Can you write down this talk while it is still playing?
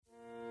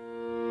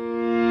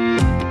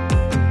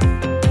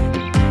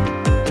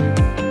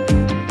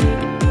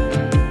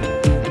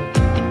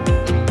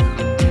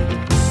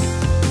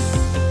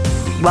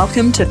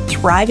welcome to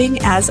Thriving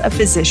as a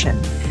Physician,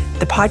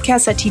 the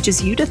podcast that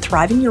teaches you to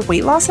thrive in your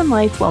weight loss and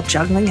life while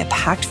juggling a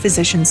packed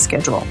physician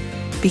schedule,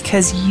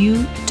 because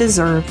you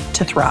deserve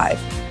to thrive.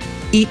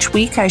 Each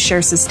week, I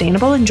share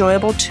sustainable,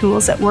 enjoyable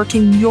tools that work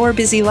in your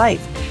busy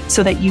life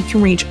so that you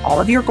can reach all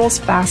of your goals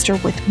faster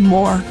with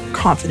more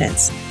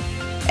confidence.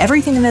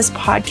 Everything in this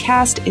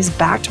podcast is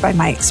backed by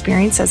my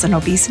experience as an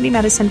obesity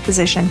medicine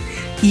physician,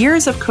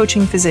 years of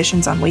coaching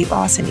physicians on weight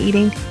loss and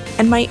eating,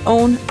 and my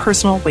own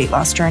personal weight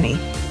loss journey.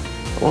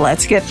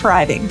 Let's get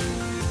thriving.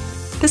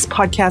 This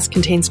podcast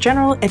contains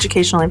general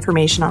educational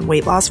information on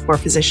weight loss for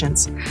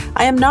physicians.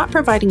 I am not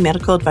providing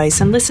medical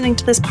advice, and listening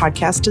to this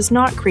podcast does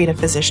not create a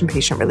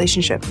physician-patient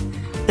relationship.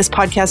 This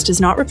podcast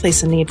does not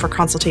replace the need for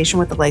consultation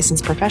with a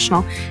licensed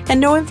professional, and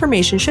no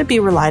information should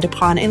be relied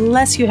upon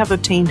unless you have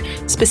obtained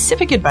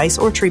specific advice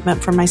or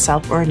treatment from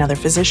myself or another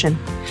physician.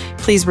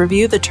 Please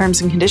review the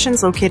terms and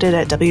conditions located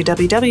at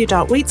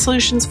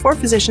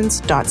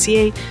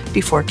www.weightsolutionsforphysicians.ca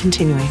before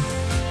continuing.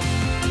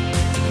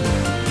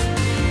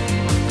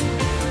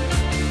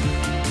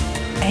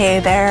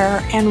 Hey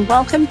there, and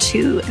welcome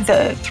to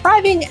the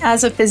Thriving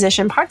as a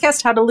Physician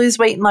podcast, How to Lose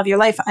Weight and Love Your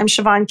Life. I'm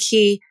Siobhan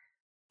Key.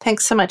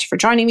 Thanks so much for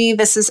joining me.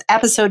 This is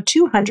episode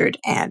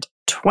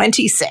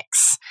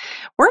 226.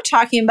 We're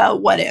talking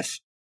about what if.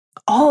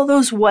 All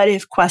those what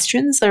if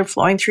questions that are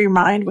flowing through your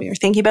mind when you're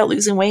thinking about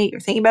losing weight, you're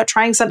thinking about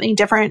trying something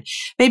different.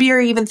 Maybe you're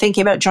even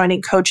thinking about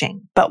joining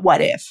coaching, but what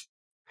if?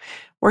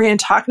 We're going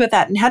to talk about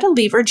that and how to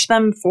leverage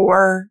them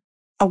for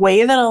a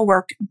way that'll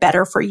work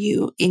better for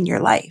you in your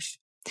life.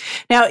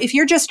 Now, if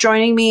you're just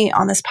joining me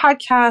on this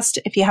podcast,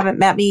 if you haven't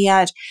met me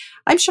yet,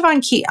 I'm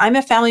Siobhan Key. I'm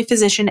a family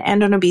physician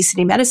and an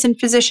obesity medicine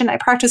physician. I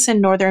practice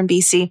in Northern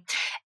BC,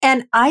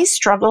 and I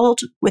struggled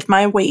with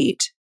my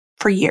weight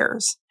for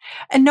years.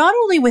 And not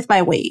only with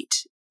my weight,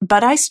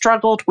 but I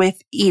struggled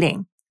with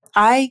eating.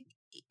 I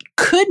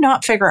could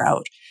not figure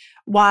out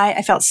why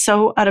I felt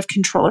so out of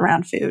control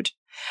around food.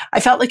 I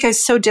felt like I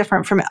was so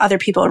different from other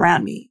people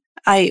around me.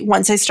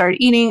 Once I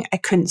started eating, I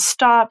couldn't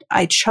stop.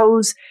 I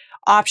chose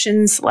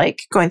options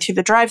like going through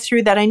the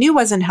drive-through that I knew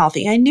wasn't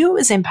healthy. I knew it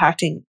was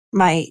impacting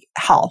my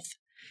health.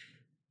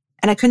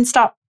 And I couldn't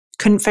stop,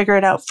 couldn't figure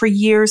it out for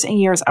years and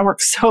years. I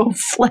worked so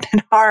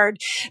flippin' hard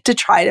to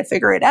try to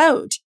figure it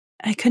out.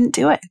 I couldn't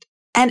do it.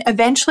 And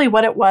eventually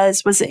what it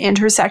was the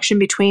intersection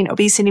between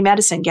obesity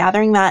medicine,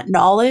 gathering that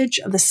knowledge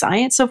of the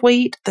science of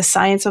weight, the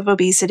science of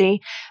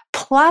obesity,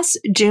 plus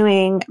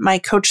doing my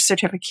coach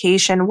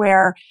certification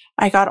where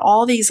I got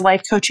all these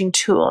life coaching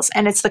tools.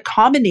 And it's the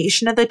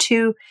combination of the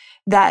two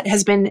that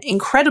has been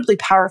incredibly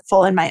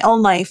powerful in my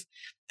own life.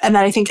 And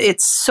that I think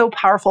it's so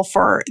powerful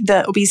for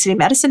the obesity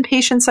medicine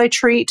patients I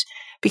treat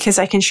because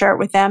I can share it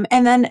with them.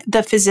 And then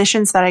the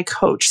physicians that I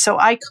coach. So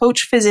I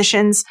coach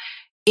physicians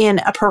in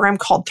a program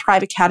called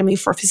Thrive Academy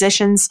for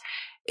Physicians.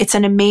 It's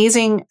an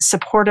amazing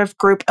supportive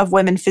group of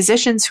women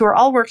physicians who are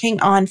all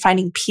working on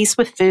finding peace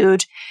with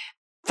food,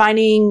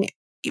 finding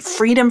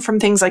freedom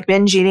from things like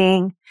binge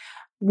eating,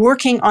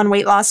 working on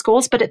weight loss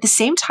goals, but at the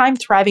same time,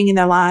 thriving in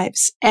their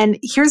lives. And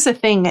here's the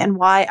thing, and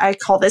why I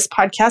call this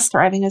podcast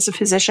Thriving as a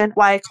Physician,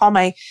 why I call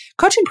my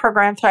coaching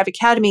program Thrive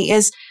Academy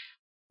is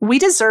we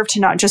deserve to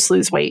not just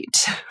lose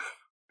weight.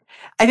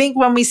 I think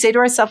when we say to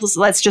ourselves,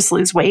 let's just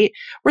lose weight,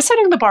 we're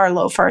setting the bar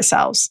low for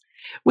ourselves.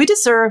 We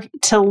deserve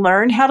to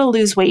learn how to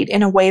lose weight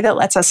in a way that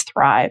lets us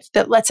thrive,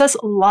 that lets us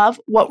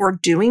love what we're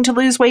doing to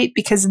lose weight,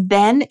 because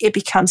then it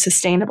becomes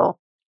sustainable.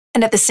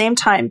 And at the same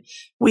time,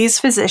 we as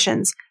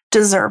physicians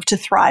deserve to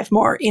thrive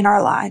more in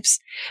our lives,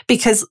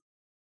 because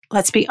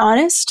let's be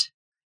honest,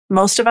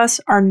 most of us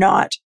are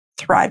not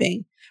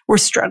thriving. We're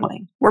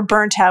struggling. We're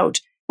burnt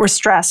out. We're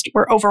stressed.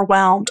 We're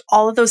overwhelmed,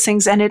 all of those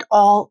things. And it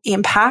all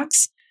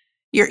impacts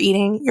your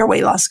eating, your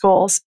weight loss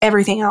goals,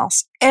 everything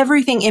else.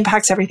 Everything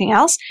impacts everything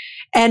else.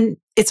 And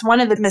it's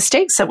one of the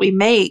mistakes that we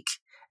make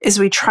is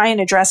we try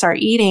and address our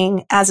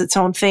eating as its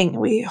own thing.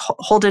 We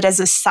hold it as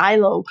a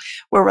silo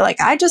where we're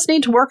like, I just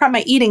need to work on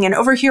my eating. And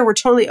over here, we're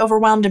totally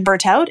overwhelmed and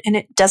burnt out. And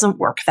it doesn't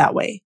work that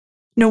way.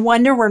 No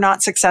wonder we're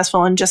not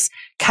successful in just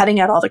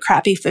cutting out all the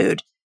crappy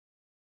food.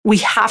 We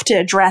have to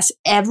address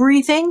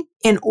everything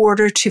in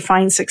order to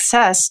find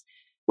success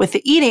with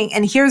the eating.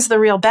 And here's the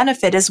real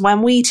benefit is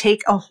when we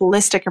take a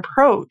holistic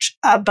approach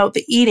about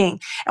the eating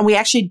and we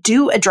actually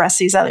do address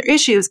these other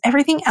issues,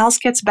 everything else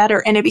gets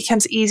better and it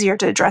becomes easier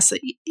to address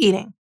the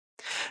eating.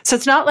 So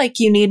it's not like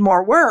you need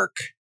more work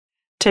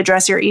to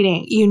address your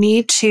eating. You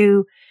need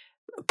to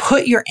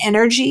put your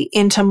energy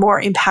into more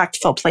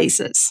impactful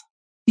places.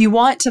 You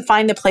want to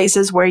find the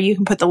places where you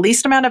can put the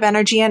least amount of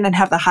energy in and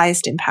have the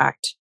highest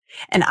impact.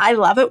 And I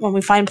love it when we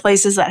find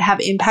places that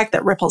have impact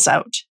that ripples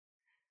out.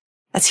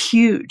 That's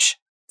huge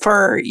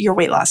for your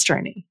weight loss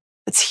journey.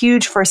 It's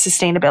huge for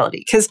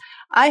sustainability because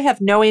I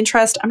have no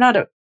interest. I'm not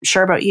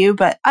sure about you,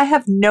 but I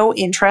have no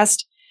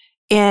interest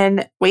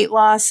in weight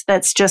loss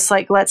that's just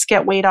like, let's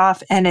get weight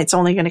off and it's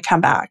only going to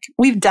come back.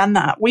 We've done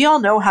that. We all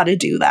know how to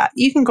do that.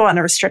 You can go on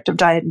a restrictive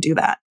diet and do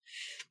that.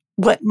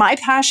 What my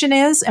passion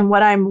is and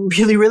what I'm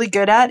really, really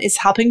good at is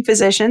helping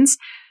physicians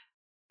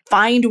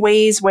find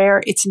ways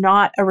where it's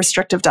not a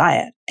restrictive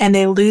diet and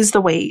they lose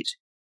the weight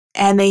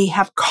and they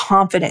have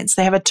confidence.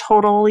 They have a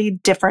totally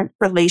different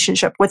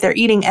relationship with their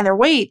eating and their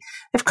weight.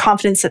 They have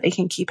confidence that they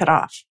can keep it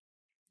off.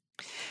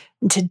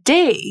 And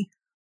today,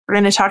 we're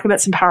going to talk about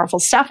some powerful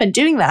stuff and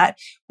doing that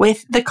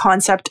with the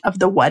concept of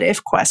the what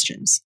if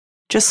questions.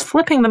 Just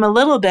flipping them a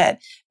little bit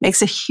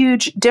makes a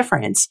huge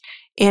difference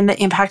in the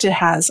impact it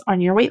has on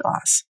your weight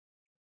loss.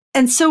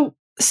 And so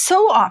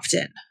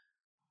often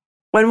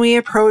when we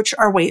approach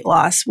our weight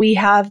loss, we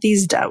have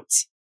these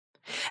doubts.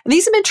 And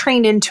these have been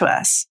trained into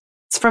us.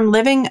 It's from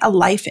living a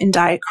life in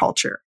diet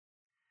culture.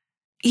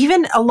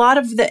 Even a lot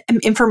of the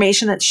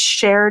information that's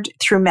shared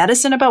through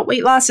medicine about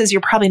weight loss is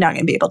you're probably not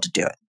going to be able to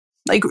do it.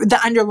 Like the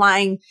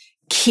underlying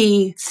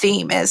key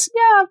theme is,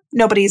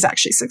 nobody's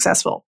actually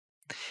successful.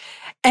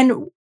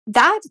 And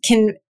that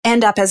can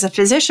end up as a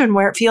physician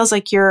where it feels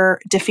like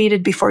you're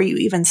defeated before you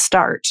even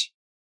start.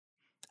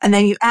 And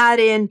then you add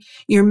in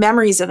your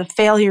memories of the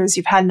failures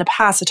you've had in the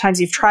past, the times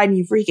you've tried and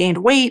you've regained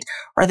weight,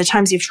 or the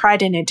times you've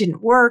tried and it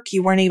didn't work,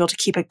 you weren't able to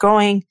keep it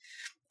going.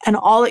 And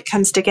all it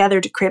comes together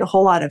to create a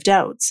whole lot of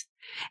doubts.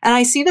 And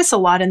I see this a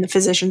lot in the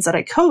physicians that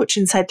I coach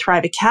inside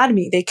Thrive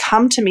Academy. They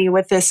come to me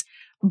with this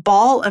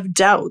ball of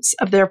doubts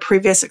of their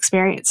previous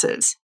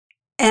experiences.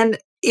 And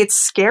it's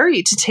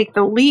scary to take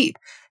the leap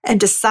and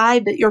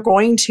decide that you're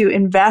going to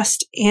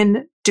invest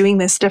in doing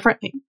this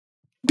differently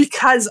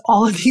because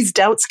all of these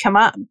doubts come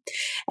up.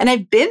 And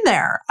I've been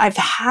there. I've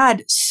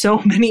had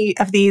so many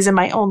of these in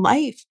my own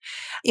life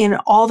in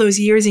all those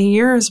years and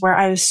years where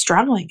I was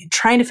struggling and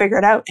trying to figure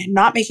it out and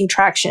not making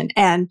traction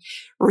and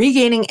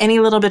regaining any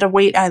little bit of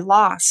weight I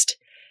lost,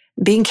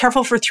 being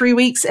careful for 3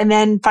 weeks and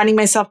then finding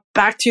myself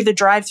back through the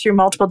drive-through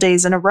multiple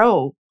days in a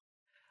row.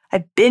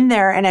 I've been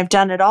there and I've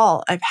done it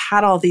all. I've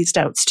had all these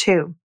doubts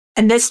too.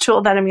 And this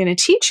tool that I'm going to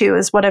teach you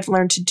is what I've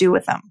learned to do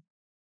with them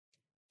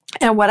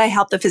and what I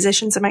help the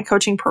physicians in my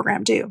coaching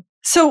program do.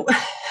 So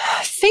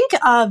think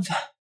of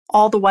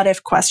all the what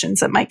if questions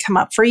that might come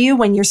up for you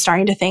when you're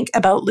starting to think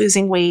about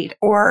losing weight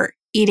or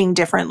eating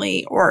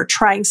differently or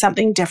trying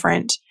something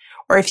different.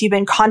 Or if you've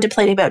been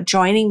contemplating about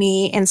joining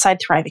me inside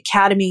Thrive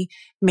Academy,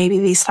 maybe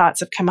these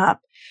thoughts have come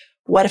up.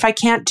 What if I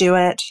can't do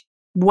it?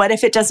 What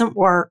if it doesn't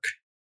work?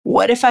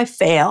 What if I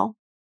fail?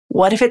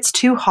 What if it's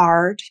too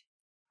hard?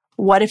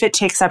 What if it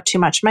takes up too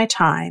much of my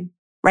time?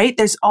 Right?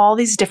 There's all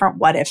these different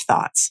what if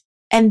thoughts.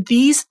 And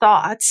these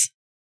thoughts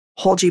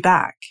hold you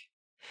back.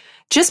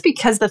 Just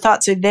because the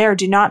thoughts are there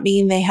do not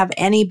mean they have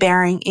any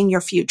bearing in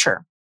your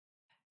future.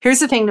 Here's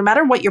the thing, no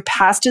matter what your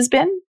past has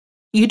been,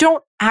 you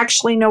don't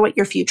actually know what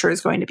your future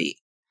is going to be.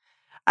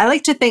 I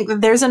like to think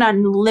that there's an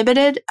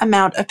unlimited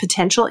amount of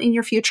potential in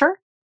your future,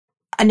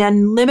 an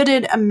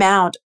unlimited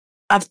amount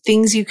of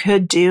things you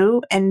could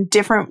do and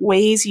different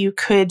ways you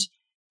could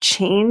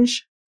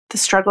change the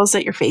struggles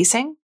that you're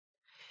facing.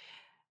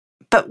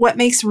 But what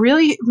makes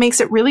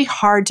it really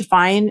hard to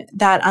find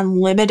that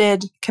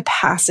unlimited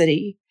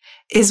capacity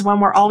is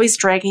when we're always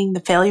dragging the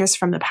failures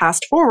from the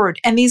past forward.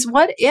 And these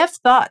what if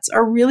thoughts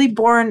are really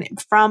born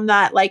from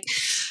that, like,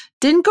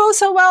 didn't go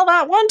so well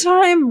that one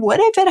time. What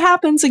if it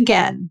happens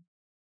again?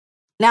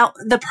 Now,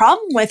 the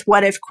problem with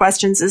what if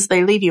questions is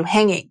they leave you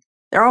hanging.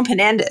 They're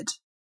open-ended.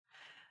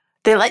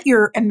 They let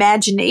your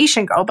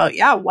imagination go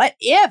about, what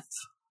if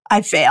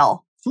I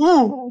fail?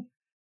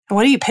 And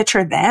what do you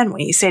picture then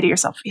when you say to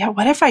yourself,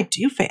 what if I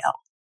do fail?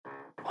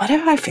 What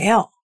if I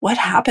fail? What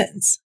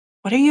happens?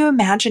 What are you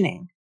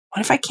imagining?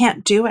 What if I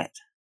can't do it?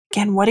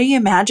 Again, what are you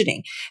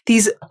imagining?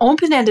 These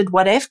open-ended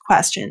what if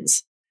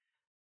questions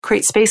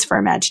create space for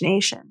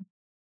imagination.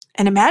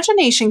 And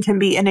imagination can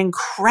be an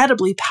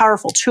incredibly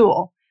powerful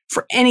tool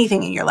for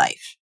anything in your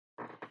life.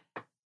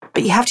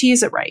 But you have to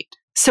use it right.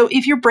 So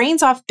if your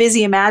brain's off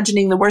busy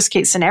imagining the worst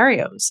case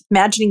scenarios,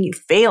 imagining you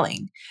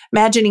failing,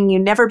 imagining you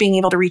never being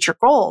able to reach your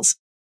goals,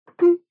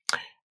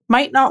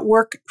 might not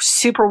work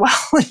super well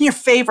in your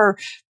favor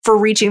for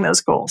reaching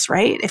those goals,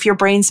 right? If your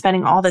brain's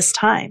spending all this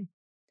time.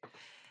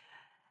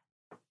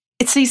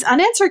 It's these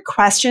unanswered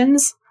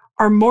questions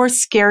are more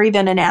scary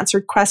than an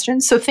answered question.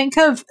 So think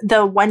of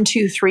the 1,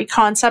 2, 3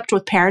 concept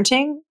with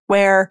parenting,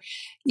 where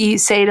you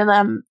say to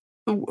them,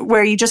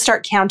 where you just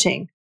start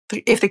counting.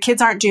 If the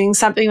kids aren't doing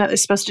something that they're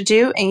supposed to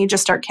do, and you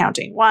just start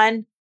counting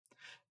 1,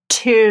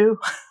 2,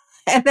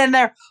 and then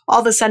they're all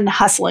of a sudden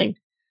hustling.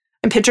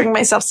 I'm picturing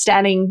myself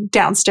standing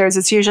downstairs.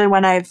 It's usually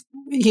when I've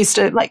used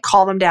to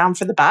call them down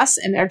for the bus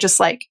and they're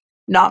just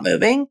not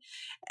moving.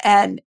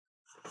 And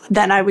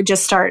then I would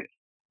just start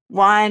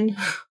 1.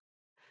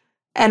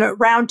 And at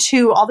round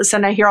 2, all of a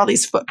sudden I hear all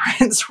these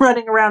footprints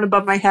running around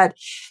above my head.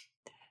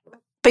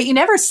 But you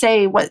never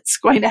say what's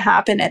going to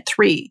happen at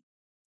 3,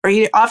 or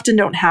you often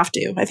don't have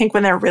to. I think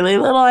when they're really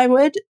little, I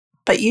would,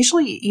 but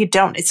usually you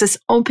don't. It's this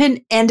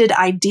open-ended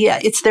idea.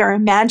 It's their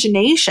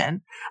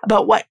imagination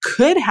about what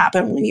could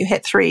happen when you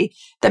hit 3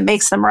 that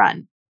makes them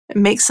run. It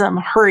makes them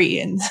hurry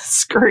and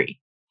scurry,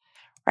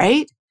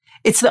 right?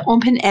 It's the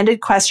open-ended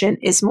question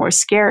is more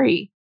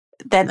scary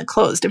than the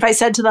closed. If I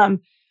said to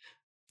them,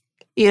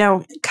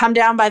 come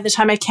down by the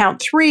time I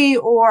count 3,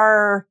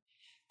 or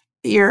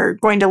you're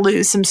going to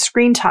lose some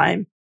screen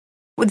time,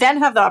 would then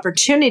have the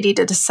opportunity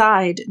to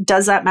decide,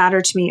 does that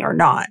matter to me or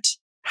not?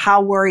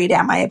 How worried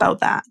am I about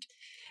that?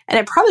 And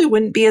it probably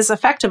wouldn't be as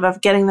effective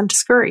of getting them to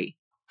scurry.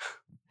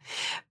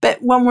 But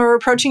when we're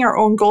approaching our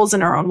own goals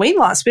and our own weight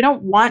loss, we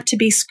don't want to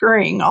be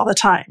scurrying all the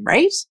time,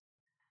 right?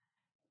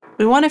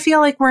 We want to feel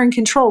like we're in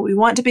control. We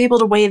want to be able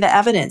to weigh the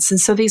evidence. And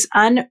so these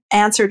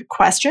unanswered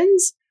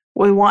questions,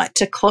 we want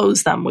to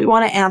close them. We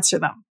want to answer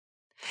them.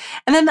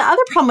 And then the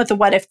other problem with the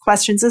what if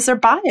questions is they're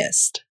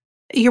biased.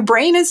 Your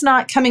brain is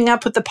not coming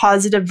up with the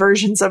positive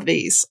versions of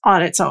these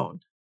on its own.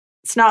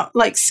 It's not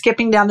like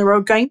skipping down the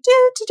road going,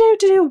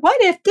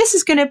 what if this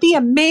is going to be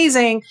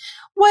amazing?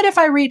 What if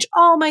I reach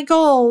all my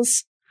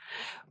goals?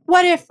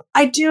 What if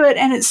I do it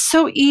and it's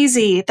so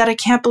easy that I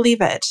can't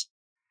believe it?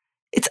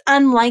 It's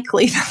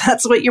unlikely that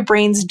that's what your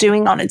brain's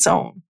doing on its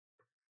own.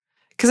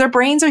 Because our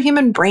brains are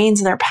human brains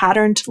and they're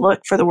patterned to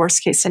look for the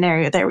worst case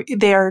scenario.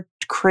 They are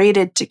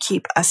created to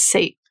keep us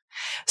safe.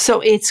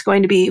 So it's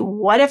going to be,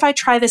 what if I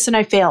try this and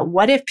I fail?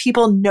 What if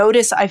people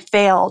notice I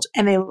failed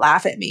and they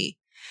laugh at me?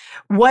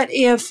 What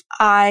if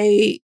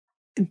I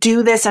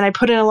do this and I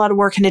put in a lot of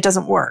work and it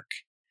doesn't work?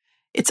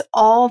 It's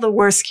all the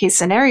worst case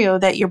scenario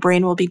that your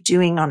brain will be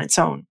doing on its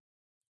own.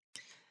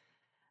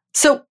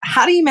 So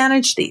how do you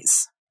manage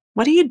these?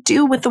 What do you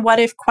do with the what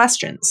if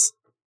questions?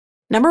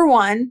 Number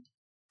one,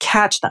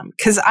 catch them.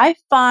 Because I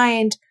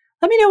find,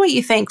 let me know what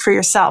you think for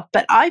yourself,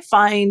 but I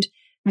find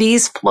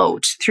these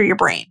float through your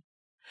brain.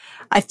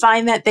 I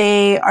find that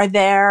they are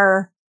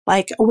there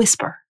like a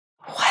whisper.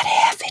 What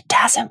if it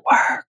doesn't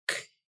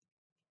work?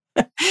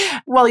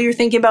 While you're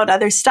thinking about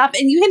other stuff.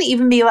 And you can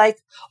even be like,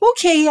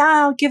 okay,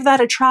 yeah, I'll give that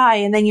a try.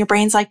 And then your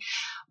brain's like,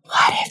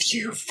 what if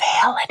you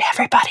fail and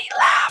everybody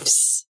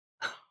laughs?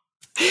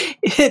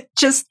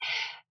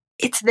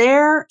 It's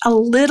there a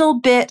little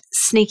bit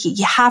sneaky.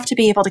 You have to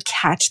be able to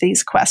catch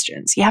these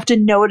questions. You have to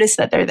notice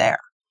that they're there.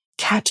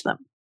 Catch them.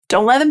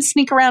 Don't let them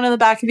sneak around in the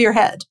back of your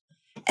head.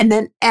 And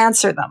then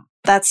answer them.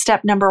 That's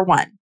step number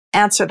one.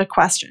 Answer the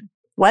question.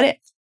 What if?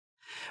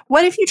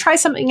 What if you try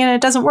something and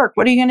it doesn't work?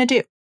 What are you going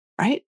to do?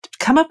 Right?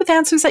 Come up with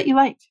answers that you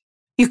like.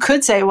 You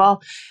could say,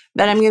 well,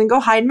 then I'm going to go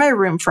hide in my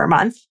room for a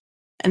month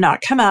and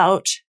not come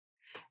out.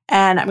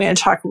 And I'm going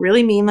to talk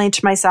really meanly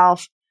to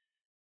myself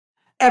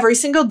every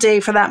single day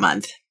for that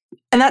month.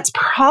 And that's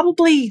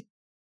probably,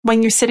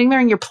 when you're sitting there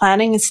and you're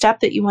planning a step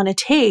that you want to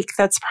take,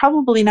 that's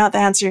probably not the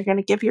answer you're going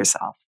to give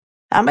yourself.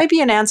 That might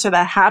be an answer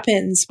that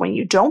happens when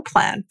you don't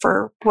plan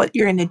for what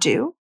you're going to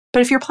do.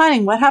 But if you're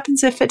planning, what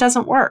happens if it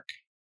doesn't work?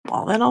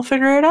 Well, then I'll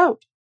figure it out.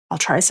 I'll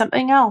try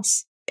something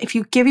else. If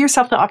you give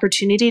yourself the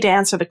opportunity to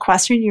answer the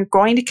question, you're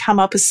going to come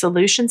up with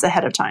solutions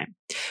ahead of time.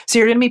 So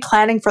you're going to be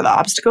planning for the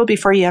obstacle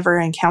before you ever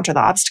encounter the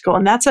obstacle.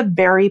 And that's a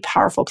very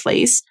powerful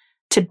place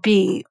to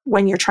be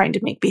when you're trying to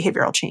make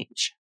behavioral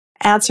change.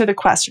 Answer the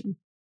question.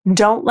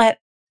 Don't let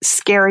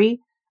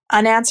scary,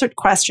 unanswered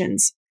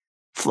questions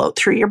float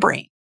through your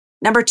brain.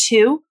 Number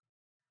two,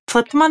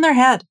 flip them on their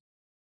head.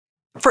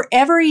 For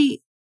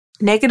every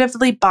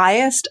negatively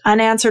biased,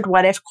 unanswered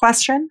what if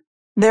question,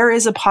 there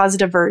is a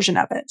positive version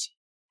of it.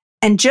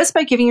 And just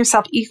by giving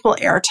yourself equal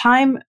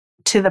airtime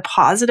to the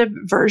positive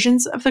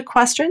versions of the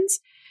questions,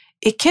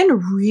 it can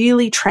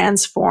really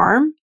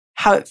transform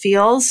how it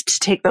feels to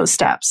take those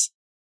steps.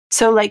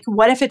 So like,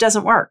 what if it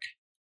doesn't work?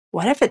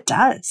 What if it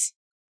does?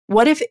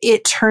 What if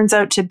it turns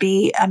out to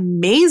be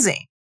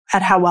amazing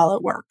at how well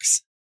it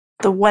works?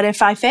 The what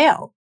if I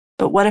fail?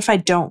 But what if I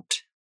don't?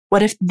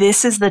 What if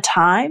this is the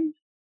time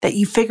that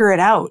you figure it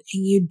out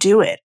and you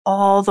do it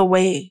all the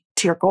way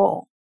to your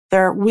goal?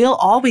 There will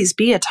always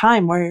be a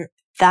time where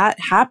that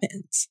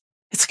happens.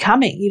 It's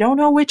coming. You don't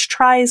know which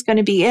try is going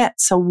to be it.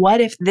 So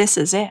what if this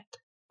is it?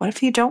 What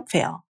if you don't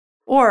fail?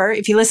 Or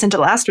if you listen to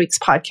last week's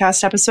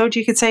podcast episode,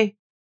 you could say,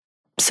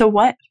 so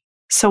what?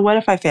 So what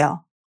if I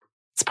fail?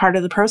 It's part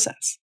of the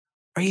process.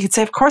 Or you could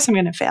say, of course I'm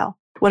going to fail.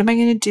 What am I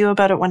going to do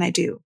about it when I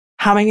do?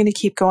 How am I going to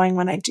keep going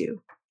when I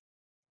do?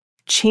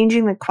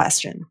 Changing the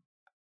question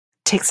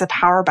takes the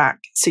power back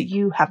so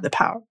you have the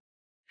power.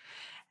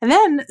 And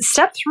then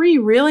step 3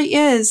 really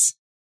is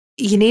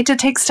you need to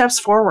take steps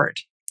forward.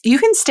 You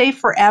can stay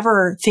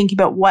forever thinking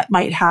about what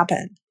might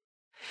happen.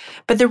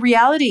 But the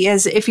reality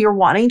is, if you're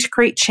wanting to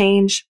create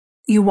change,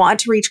 you want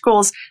to reach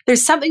goals,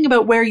 there's something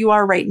about where you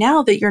are right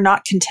now that you're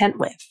not content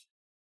with.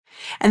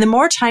 And the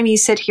more time you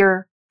sit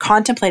here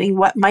contemplating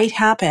what might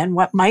happen,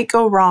 what might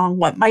go wrong,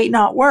 what might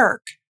not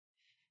work,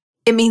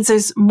 it means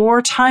there's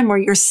more time where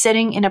you're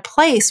sitting in a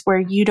place where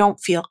you don't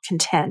feel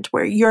content,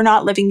 where you're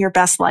not living your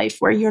best life,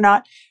 where you're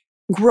not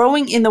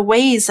growing in the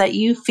ways that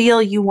you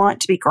feel you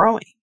want to be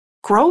growing.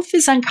 Growth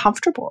is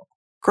uncomfortable.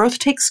 Growth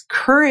takes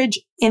courage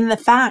in the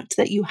fact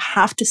that you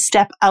have to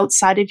step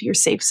outside of your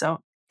safe zone.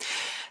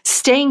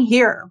 Staying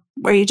here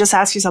where you just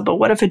ask yourself, but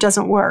what if it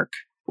doesn't work?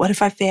 What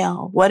if I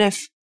fail? What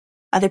if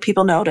other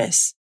people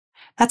notice?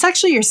 That's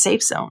actually your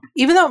safe zone.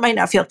 Even though it might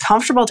not feel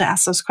comfortable to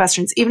ask those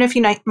questions, even if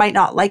you might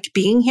not like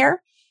being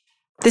here,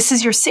 this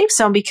is your safe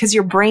zone because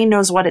your brain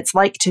knows what it's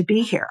like to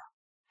be here.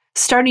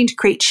 Starting to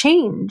create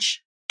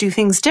change, do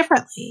things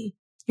differently,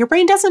 Your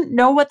brain doesn't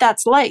know what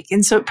that's like,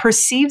 and so it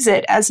perceives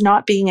it as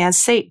not being as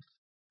safe.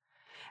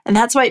 And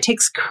that's why it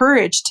takes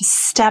courage to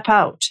step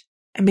out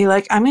and be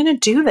like, I'm going to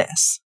do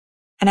this.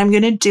 And I'm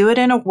going to do it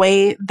in a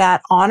way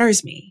that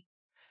honors me,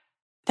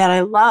 that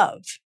I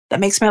love, that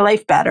makes my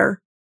life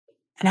better.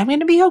 And I'm going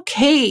to be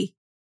okay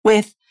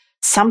with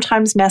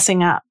sometimes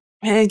messing up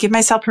and give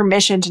myself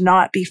permission to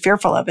not be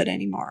fearful of it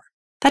anymore.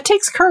 That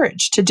takes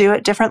courage to do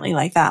it differently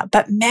like that.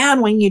 But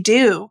man, when you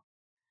do,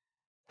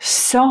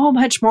 so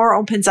much more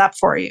opens up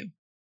for you.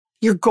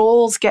 Your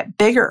goals get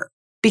bigger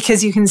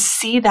because you can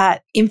see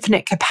that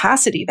infinite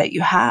capacity that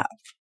you have.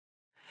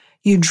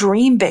 You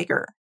dream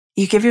bigger.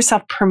 You give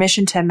yourself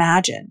permission to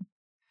imagine.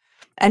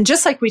 And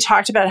just like we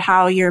talked about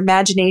how your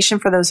imagination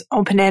for those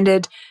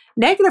open-ended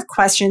negative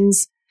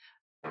questions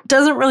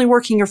doesn't really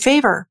work in your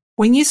favor,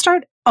 when you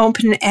start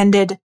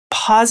open-ended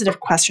positive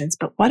questions,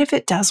 but what if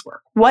it does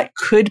work? What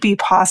could be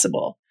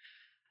possible?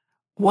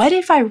 What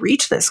if I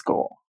reach this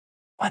goal?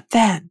 What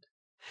then?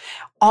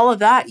 All of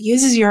that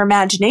uses your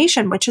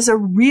imagination, which is a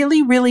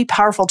really, really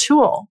powerful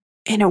tool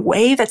in a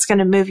way that's going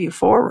to move you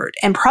forward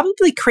and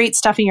probably create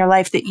stuff in your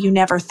life that you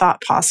never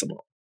thought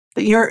possible.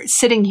 That you're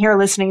sitting here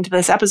listening to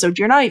this episode,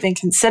 you're not even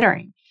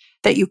considering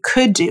that you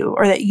could do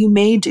or that you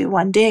may do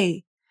one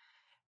day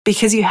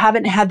because you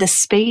haven't had the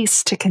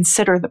space to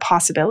consider the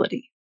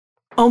possibility.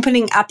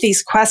 Opening up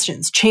these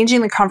questions,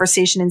 changing the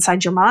conversation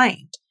inside your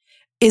mind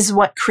is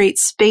what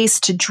creates space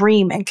to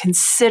dream and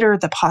consider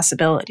the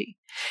possibility.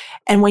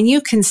 And when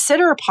you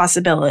consider a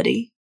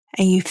possibility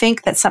and you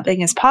think that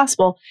something is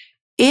possible,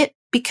 it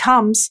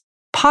becomes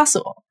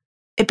possible.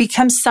 It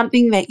becomes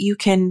something that you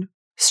can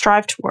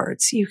strive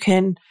towards, you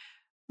can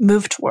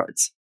move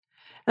towards.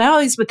 And I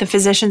always, with the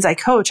physicians I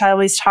coach, I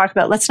always talk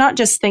about, let's not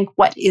just think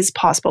what is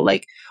possible,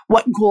 like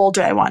what goal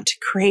do I want to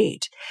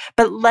create,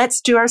 but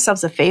let's do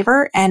ourselves a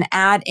favor and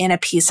add in a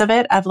piece of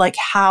it of like,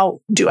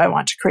 how do I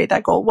want to create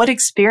that goal? What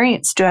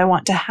experience do I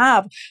want to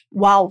have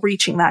while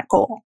reaching that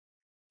goal?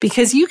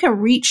 Because you can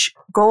reach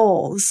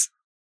goals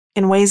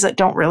in ways that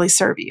don't really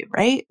serve you,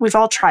 right? We've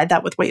all tried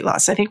that with weight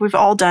loss. I think we've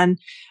all done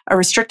a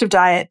restrictive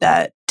diet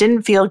that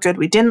didn't feel good,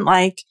 we didn't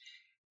like,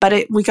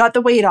 but we got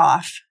the weight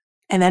off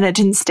and then it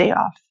didn't stay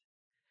off.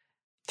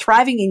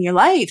 Thriving in your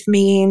life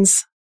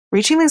means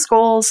reaching these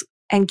goals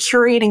and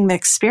curating the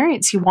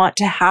experience you want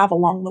to have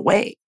along the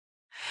way.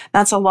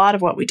 That's a lot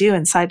of what we do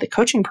inside the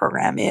coaching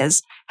program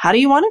is, how do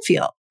you want to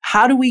feel?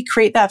 How do we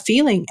create that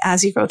feeling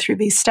as you go through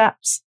these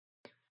steps?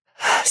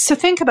 So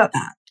think about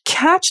that.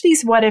 Catch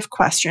these what if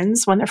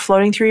questions when they're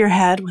floating through your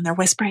head, when they're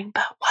whispering,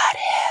 but what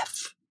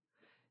if?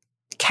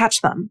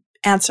 Catch them,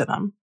 answer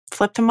them,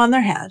 flip them on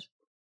their head,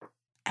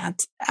 and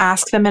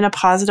ask them in a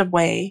positive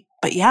way.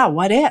 But yeah,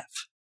 what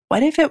if?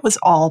 What if it was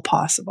all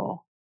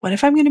possible? What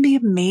if I'm going to be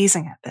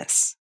amazing at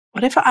this?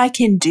 What if I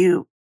can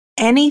do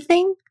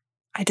anything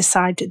I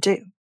decide to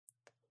do?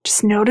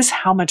 Just notice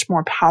how much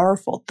more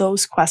powerful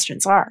those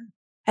questions are.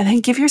 And then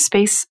give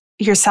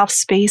yourself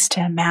space to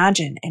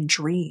imagine and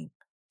dream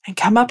and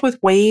come up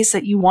with ways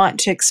that you want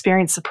to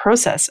experience the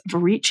process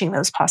of reaching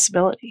those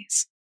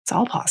possibilities. It's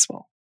all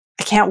possible.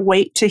 I can't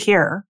wait to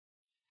hear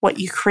what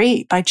you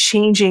create by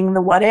changing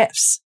the what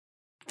ifs.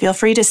 Feel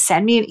free to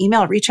send me an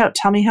email, reach out,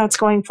 tell me how it's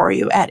going for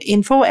you at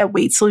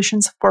info@Weight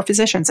Solutions for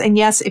Physicians. And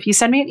yes, if you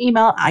send me an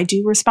email, I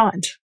do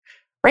respond.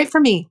 Right for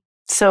me.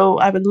 So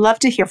I would love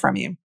to hear from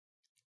you.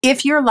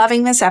 If you're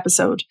loving this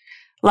episode,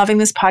 loving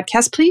this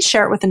podcast, please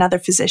share it with another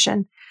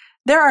physician.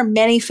 There are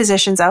many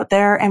physicians out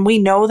there and we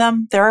know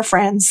them. They're our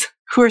friends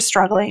who are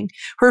struggling,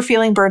 who are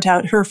feeling burnt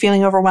out, who are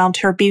feeling overwhelmed,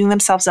 who are beating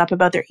themselves up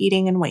about their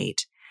eating and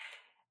weight.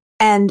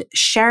 And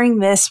sharing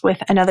this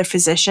with another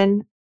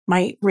physician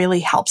might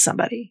really help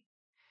somebody.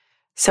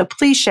 So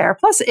please share.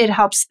 Plus, it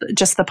helps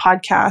just the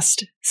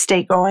podcast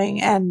stay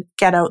going and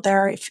get out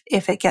there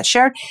if it gets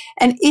shared.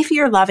 And if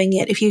you're loving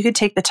it, if you could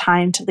take the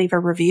time to leave a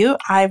review,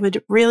 I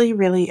would really,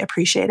 really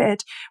appreciate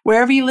it.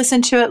 Wherever you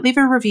listen to it, leave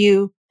a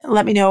review.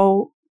 Let me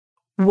know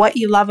what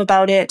you love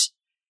about it.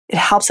 It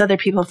helps other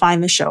people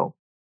find the show.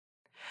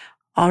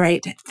 All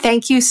right.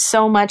 Thank you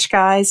so much,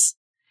 guys.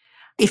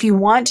 If you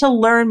want to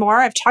learn more,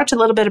 I've talked a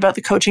little bit about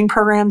the coaching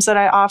programs that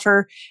I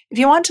offer. If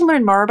you want to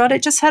learn more about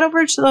it, just head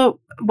over to the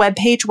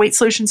webpage,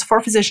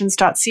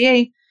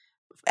 weightsolutionsforphysicians.ca,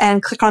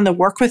 and click on the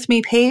Work With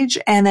Me page,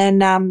 and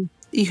then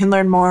you can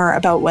learn more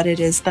about what it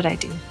is that I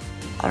do.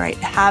 All right.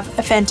 Have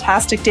a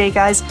fantastic day,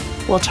 guys.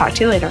 We'll talk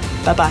to you later.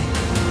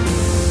 Bye-bye.